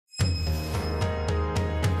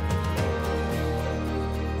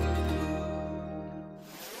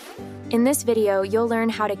In this video, you'll learn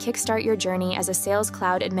how to kickstart your journey as a Sales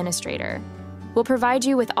Cloud administrator. We'll provide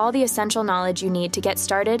you with all the essential knowledge you need to get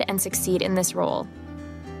started and succeed in this role.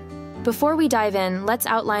 Before we dive in, let's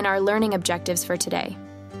outline our learning objectives for today.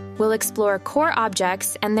 We'll explore core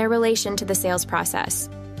objects and their relation to the sales process.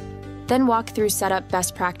 Then walk through setup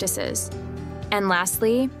best practices. And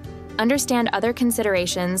lastly, understand other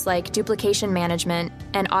considerations like duplication management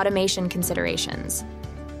and automation considerations.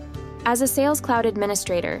 As a Sales Cloud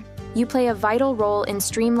administrator, you play a vital role in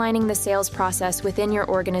streamlining the sales process within your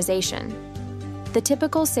organization. The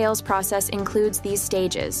typical sales process includes these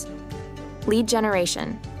stages: lead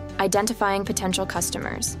generation, identifying potential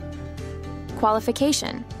customers;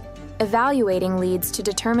 qualification, evaluating leads to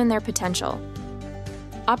determine their potential;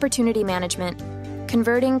 opportunity management,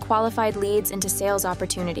 converting qualified leads into sales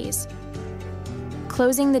opportunities;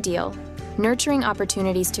 closing the deal, nurturing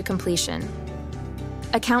opportunities to completion;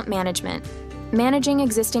 account management, managing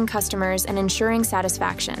existing customers and ensuring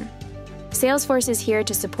satisfaction. Salesforce is here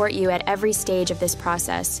to support you at every stage of this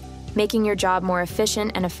process, making your job more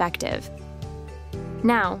efficient and effective.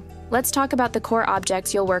 Now, let's talk about the core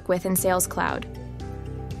objects you'll work with in Sales Cloud.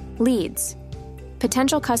 Leads,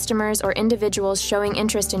 potential customers or individuals showing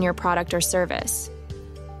interest in your product or service.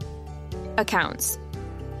 Accounts,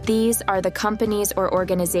 these are the companies or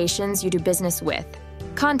organizations you do business with.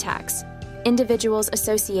 Contacts, individuals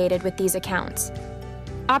associated with these accounts.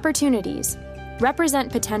 Opportunities,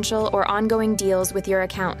 represent potential or ongoing deals with your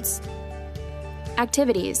accounts.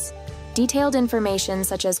 Activities, detailed information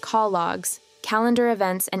such as call logs, calendar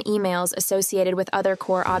events, and emails associated with other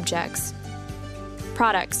core objects.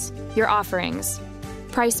 Products, your offerings.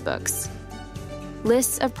 Price books,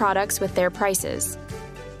 lists of products with their prices.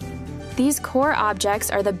 These core objects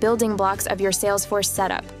are the building blocks of your Salesforce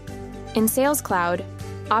setup. In Sales Cloud,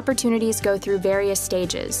 opportunities go through various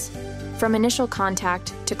stages, from initial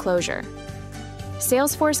contact to closure.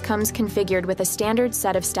 Salesforce comes configured with a standard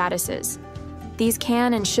set of statuses. These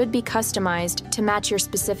can and should be customized to match your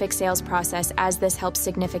specific sales process, as this helps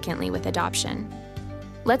significantly with adoption.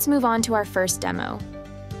 Let's move on to our first demo.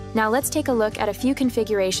 Now let's take a look at a few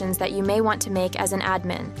configurations that you may want to make as an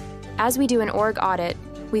admin. As we do an org audit,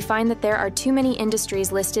 we find that there are too many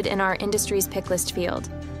industries listed in our Industries Pick List field.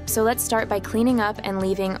 So let's start by cleaning up and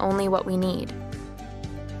leaving only what we need.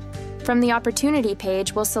 From the Opportunity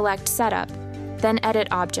page, we'll select Setup, then Edit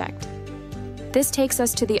Object. This takes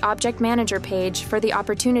us to the Object Manager page for the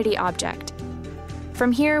Opportunity object.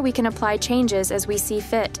 From here, we can apply changes as we see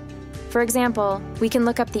fit. For example, we can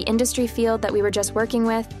look up the industry field that we were just working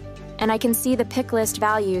with, and I can see the pick list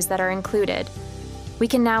values that are included. We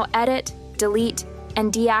can now edit, delete,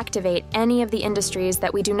 and deactivate any of the industries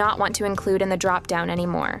that we do not want to include in the drop-down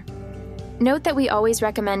anymore. Note that we always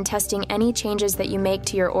recommend testing any changes that you make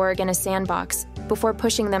to your org in a sandbox before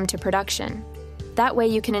pushing them to production. That way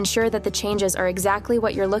you can ensure that the changes are exactly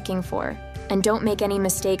what you're looking for and don't make any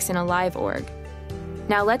mistakes in a live org.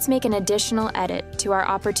 Now let's make an additional edit to our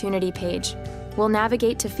Opportunity page. We'll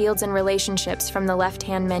navigate to Fields and Relationships from the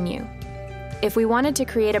left-hand menu. If we wanted to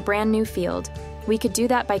create a brand new field, we could do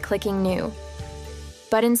that by clicking New.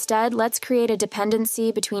 But instead, let's create a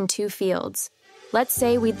dependency between two fields. Let's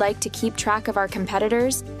say we'd like to keep track of our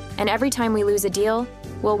competitors, and every time we lose a deal,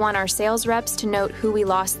 we'll want our sales reps to note who we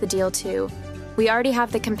lost the deal to. We already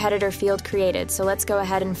have the competitor field created, so let's go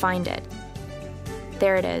ahead and find it.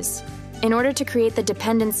 There it is. In order to create the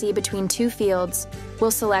dependency between two fields,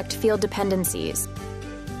 we'll select Field Dependencies.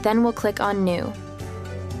 Then we'll click on New.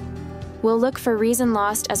 We'll look for Reason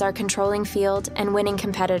Lost as our controlling field and Winning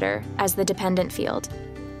Competitor as the dependent field.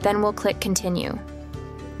 Then we'll click Continue.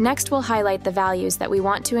 Next, we'll highlight the values that we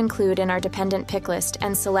want to include in our dependent pick list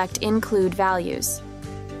and select Include Values.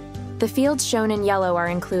 The fields shown in yellow are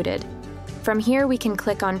included. From here, we can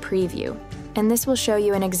click on Preview, and this will show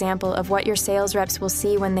you an example of what your sales reps will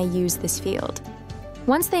see when they use this field.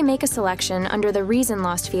 Once they make a selection under the Reason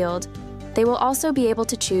Lost field, they will also be able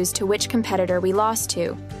to choose to which competitor we lost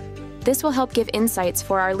to. This will help give insights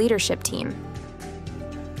for our leadership team.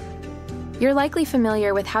 You're likely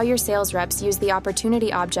familiar with how your sales reps use the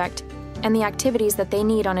Opportunity object and the activities that they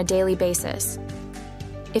need on a daily basis.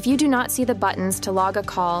 If you do not see the buttons to log a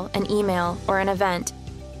call, an email, or an event,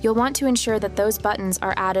 you'll want to ensure that those buttons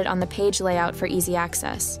are added on the page layout for easy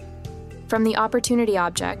access. From the Opportunity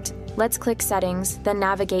object, let's click Settings, then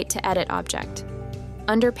navigate to Edit Object.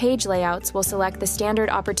 Under Page Layouts, we'll select the standard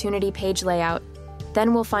Opportunity page layout.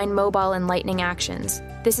 Then we'll find Mobile and Lightning Actions.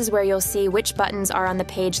 This is where you'll see which buttons are on the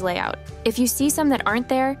page layout. If you see some that aren't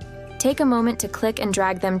there, take a moment to click and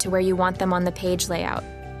drag them to where you want them on the page layout.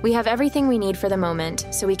 We have everything we need for the moment,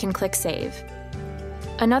 so we can click Save.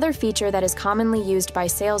 Another feature that is commonly used by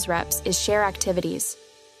sales reps is Share Activities.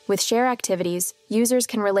 With Share Activities, users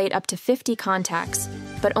can relate up to 50 contacts,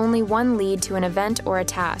 but only one lead to an event or a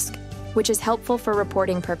task, which is helpful for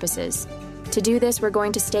reporting purposes. To do this, we're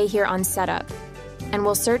going to stay here on Setup, and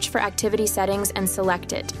we'll search for Activity Settings and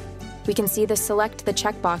select it. We can see the Select the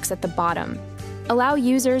checkbox at the bottom. Allow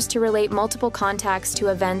users to relate multiple contacts to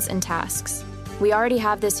events and tasks. We already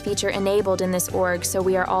have this feature enabled in this org, so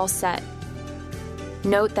we are all set.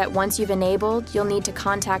 Note that once you've enabled, you'll need to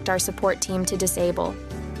contact our support team to disable.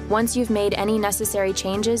 Once you've made any necessary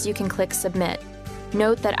changes, you can click Submit.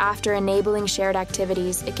 Note that after enabling shared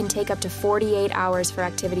activities, it can take up to 48 hours for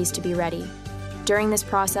activities to be ready. During this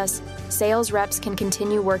process, sales reps can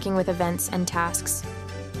continue working with events and tasks.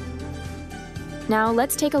 Now,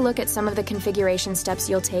 let's take a look at some of the configuration steps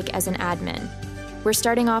you'll take as an admin. We're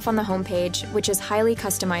starting off on the homepage, which is highly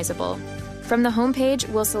customizable. From the homepage,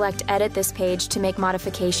 we'll select Edit this page to make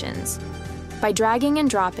modifications. By dragging and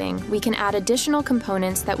dropping, we can add additional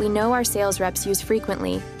components that we know our sales reps use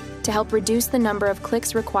frequently to help reduce the number of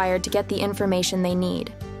clicks required to get the information they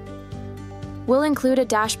need. We'll include a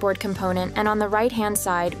dashboard component, and on the right-hand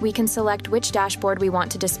side, we can select which dashboard we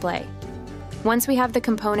want to display. Once we have the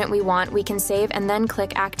component we want, we can save and then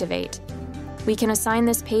click Activate. We can assign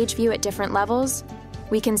this page view at different levels.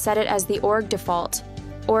 We can set it as the org default,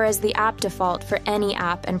 or as the app default for any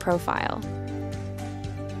app and profile.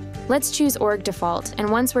 Let's choose org default, and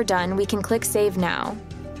once we're done, we can click Save Now.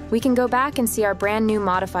 We can go back and see our brand new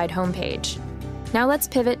modified homepage. Now let's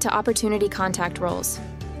pivot to Opportunity Contact Roles.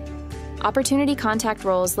 Opportunity Contact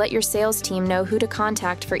Roles let your sales team know who to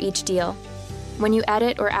contact for each deal. When you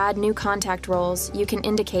edit or add new contact roles, you can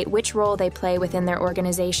indicate which role they play within their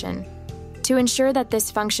organization. To ensure that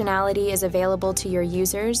this functionality is available to your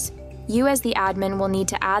users, you as the admin will need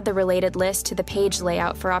to add the related list to the page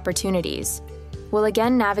layout for opportunities. We'll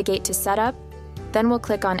again navigate to Setup, then we'll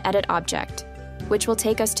click on Edit Object, which will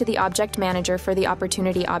take us to the Object Manager for the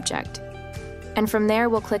Opportunity object. And from there,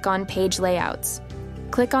 we'll click on Page Layouts.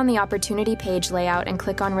 Click on the Opportunity page layout and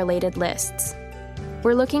click on Related Lists.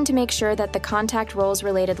 We're looking to make sure that the Contact Roles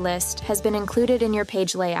related list has been included in your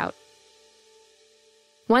page layout.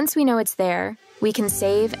 Once we know it's there, we can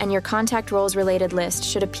save, and your Contact Roles related list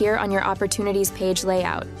should appear on your Opportunities page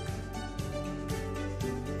layout.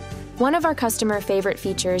 One of our customer favorite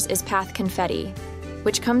features is Path Confetti,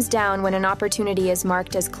 which comes down when an opportunity is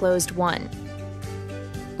marked as closed won.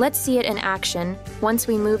 Let's see it in action once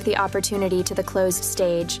we move the opportunity to the closed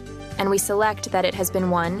stage and we select that it has been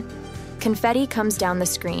won. Confetti comes down the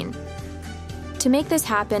screen. To make this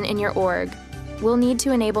happen in your org, we'll need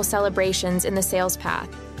to enable celebrations in the sales path.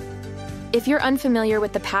 If you're unfamiliar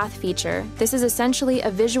with the path feature, this is essentially a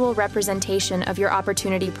visual representation of your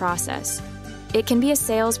opportunity process. It can be a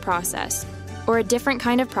sales process, or a different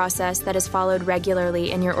kind of process that is followed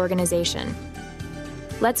regularly in your organization.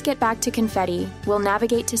 Let's get back to Confetti. We'll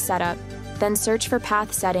navigate to Setup, then search for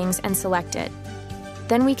Path Settings and select it.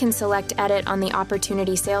 Then we can select Edit on the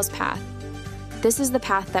Opportunity Sales path. This is the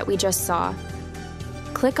path that we just saw.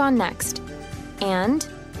 Click on Next, and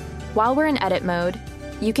while we're in edit mode,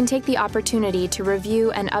 you can take the opportunity to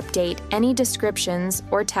review and update any descriptions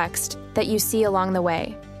or text that you see along the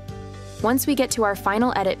way. Once we get to our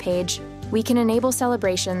final edit page, we can enable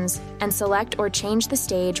celebrations and select or change the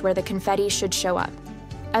stage where the confetti should show up,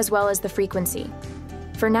 as well as the frequency.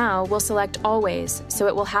 For now, we'll select Always, so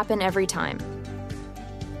it will happen every time.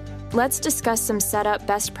 Let's discuss some setup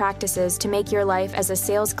best practices to make your life as a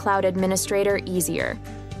Sales Cloud administrator easier.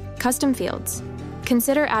 Custom fields.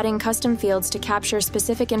 Consider adding custom fields to capture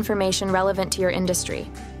specific information relevant to your industry.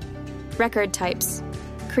 Record types.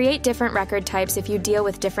 Create different record types if you deal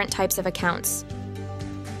with different types of accounts.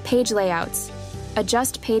 Page layouts.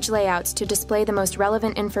 Adjust page layouts to display the most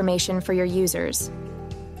relevant information for your users.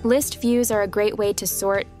 List views are a great way to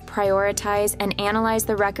sort, prioritize, and analyze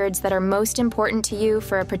the records that are most important to you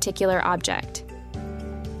for a particular object.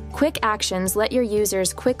 Quick actions let your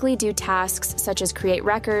users quickly do tasks such as create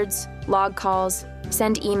records, log calls,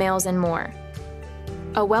 send emails, and more.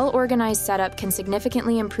 A well-organized setup can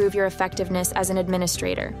significantly improve your effectiveness as an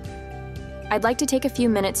administrator. I'd like to take a few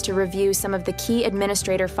minutes to review some of the key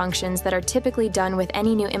administrator functions that are typically done with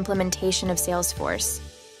any new implementation of Salesforce,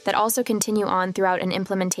 that also continue on throughout an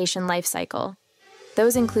implementation lifecycle.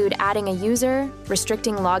 Those include adding a user,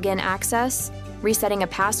 restricting login access, resetting a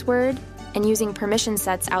password, and using permission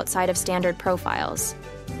sets outside of standard profiles.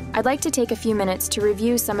 I'd like to take a few minutes to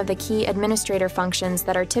review some of the key administrator functions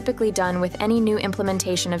that are typically done with any new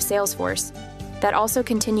implementation of Salesforce, that also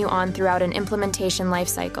continue on throughout an implementation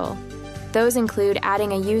lifecycle. Those include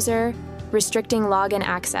adding a user, restricting login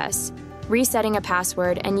access, resetting a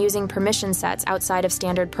password, and using permission sets outside of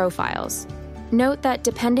standard profiles. Note that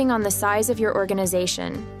depending on the size of your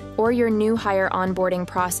organization or your new hire onboarding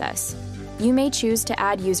process, you may choose to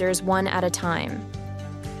add users one at a time.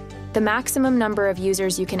 The maximum number of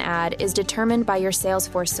users you can add is determined by your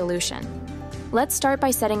Salesforce solution. Let's start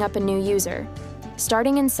by setting up a new user.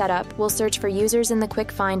 Starting in Setup, we'll search for users in the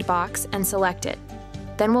Quick Find box and select it.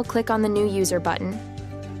 Then we'll click on the New User button.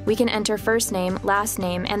 We can enter first name, last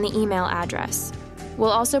name, and the email address. We'll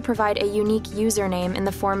also provide a unique username in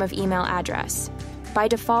the form of email address. By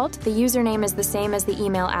default, the username is the same as the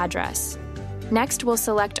email address. Next, we'll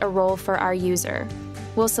select a role for our user.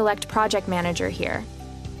 We'll select Project Manager here.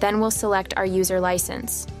 Then we'll select our user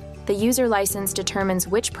license. The user license determines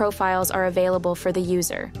which profiles are available for the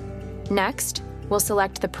user. Next, we'll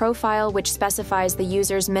select the profile which specifies the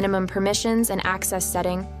user's minimum permissions and access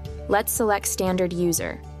setting. Let's select Standard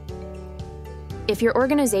User. If your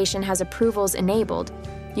organization has approvals enabled,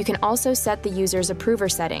 you can also set the user's approver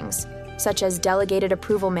settings, such as Delegated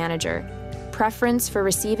Approval Manager, preference for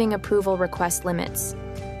receiving approval request limits.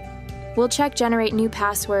 We'll check Generate New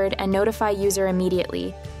Password and notify user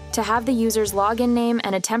immediately to have the user's login name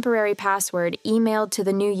and a temporary password emailed to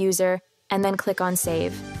the new user, and then click on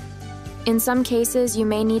Save. In some cases, you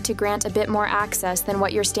may need to grant a bit more access than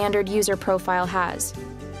what your standard user profile has.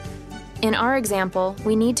 In our example,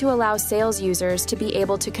 we need to allow sales users to be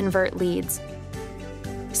able to convert leads.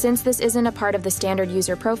 Since this isn't a part of the standard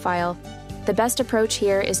user profile, the best approach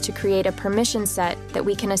here is to create a permission set that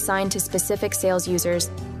we can assign to specific sales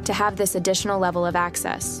users to have this additional level of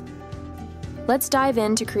access. Let's dive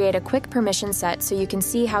in to create a quick permission set so you can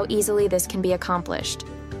see how easily this can be accomplished.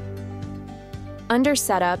 Under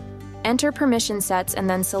Setup, enter permission sets and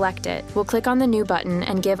then select it. We'll click on the New button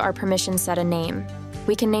and give our permission set a name.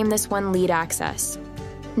 We can name this one Lead Access.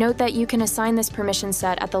 Note that you can assign this permission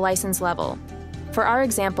set at the license level. For our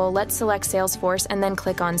example, let's select Salesforce and then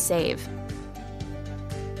click on Save.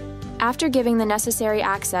 After giving the necessary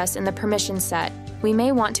access in the permission set, we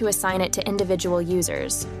may want to assign it to individual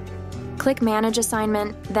users. Click Manage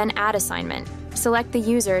Assignment, then Add Assignment. Select the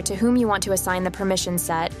user to whom you want to assign the permission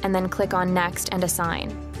set, and then click on Next and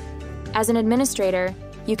Assign. As an administrator,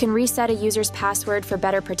 you can reset a user's password for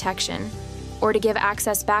better protection, or to give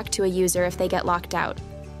access back to a user if they get locked out.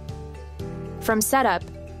 From Setup,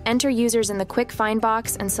 enter users in the Quick Find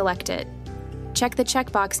box and select it. Check the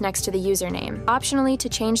checkbox next to the username. Optionally, to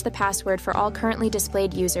change the password for all currently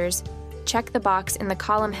displayed users, check the box in the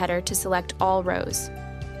column header to select all rows.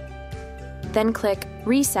 Then click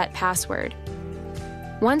Reset Password.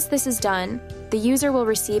 Once this is done, the user will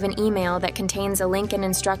receive an email that contains a link and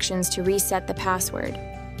instructions to reset the password.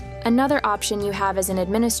 Another option you have as an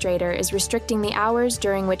administrator is restricting the hours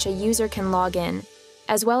during which a user can log in,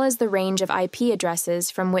 as well as the range of IP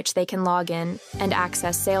addresses from which they can log in and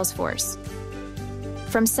access Salesforce.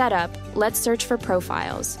 From Setup, let's search for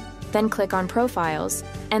Profiles, then click on Profiles,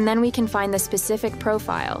 and then we can find the specific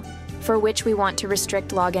profile for which we want to restrict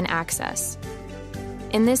login access.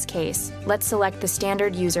 In this case, let's select the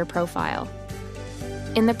Standard User profile.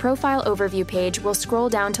 In the Profile Overview page, we'll scroll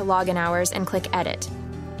down to Login Hours and click Edit.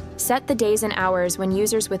 Set the days and hours when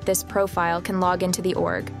users with this profile can log into the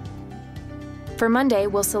org. For Monday,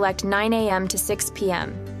 we'll select 9 a.m. to 6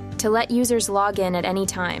 p.m. To let users log in at any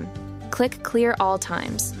time, click Clear All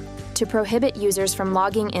Times. To prohibit users from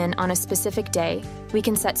logging in on a specific day, we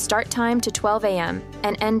can set start time to 12 a.m.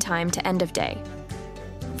 and end time to end of day.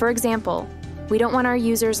 For example, we don't want our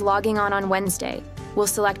users logging on Wednesday. We'll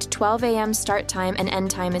select 12 a.m. start time and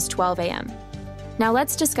end time is 12 a.m. Now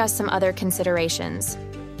let's discuss some other considerations.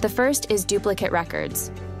 The first is duplicate records.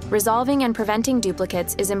 Resolving and preventing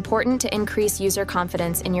duplicates is important to increase user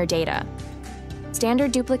confidence in your data.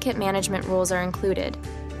 Standard duplicate management rules are included,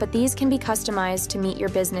 but these can be customized to meet your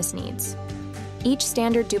business needs. Each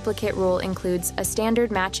standard duplicate rule includes a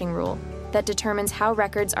standard matching rule that determines how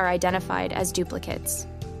records are identified as duplicates.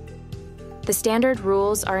 The standard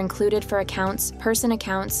rules are included for accounts, person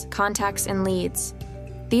accounts, contacts, and leads.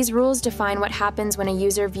 These rules define what happens when a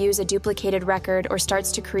user views a duplicated record or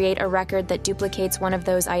starts to create a record that duplicates one of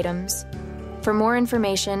those items. For more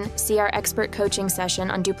information, see our expert coaching session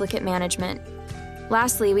on duplicate management.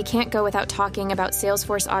 Lastly, we can't go without talking about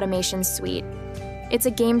Salesforce Automation Suite. It's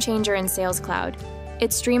a game changer in Sales Cloud.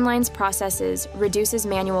 It streamlines processes, reduces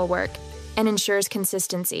manual work, and ensures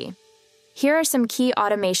consistency. Here are some key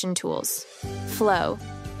automation tools. Flow.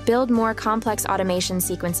 Build more complex automation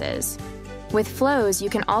sequences. With flows, you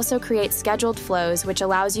can also create scheduled flows, which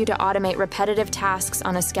allows you to automate repetitive tasks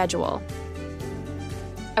on a schedule.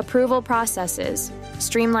 Approval processes.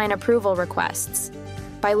 Streamline approval requests.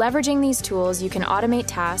 By leveraging these tools, you can automate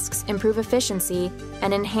tasks, improve efficiency,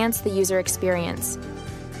 and enhance the user experience.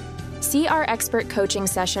 See our expert coaching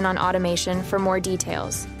session on automation for more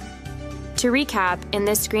details. To recap, in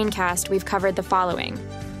this screencast, we've covered the following: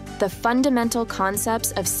 the fundamental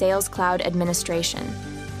concepts of Sales Cloud administration.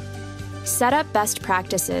 Set up best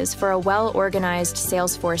practices for a well-organized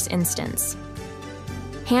Salesforce instance.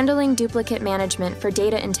 Handling duplicate management for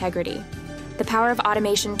data integrity. The power of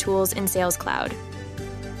automation tools in Sales Cloud.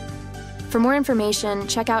 For more information,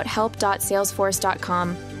 check out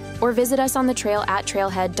help.salesforce.com or visit us on the trail at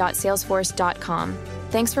trailhead.salesforce.com.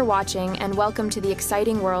 Thanks for watching, and welcome to the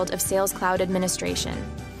exciting world of Sales Cloud administration.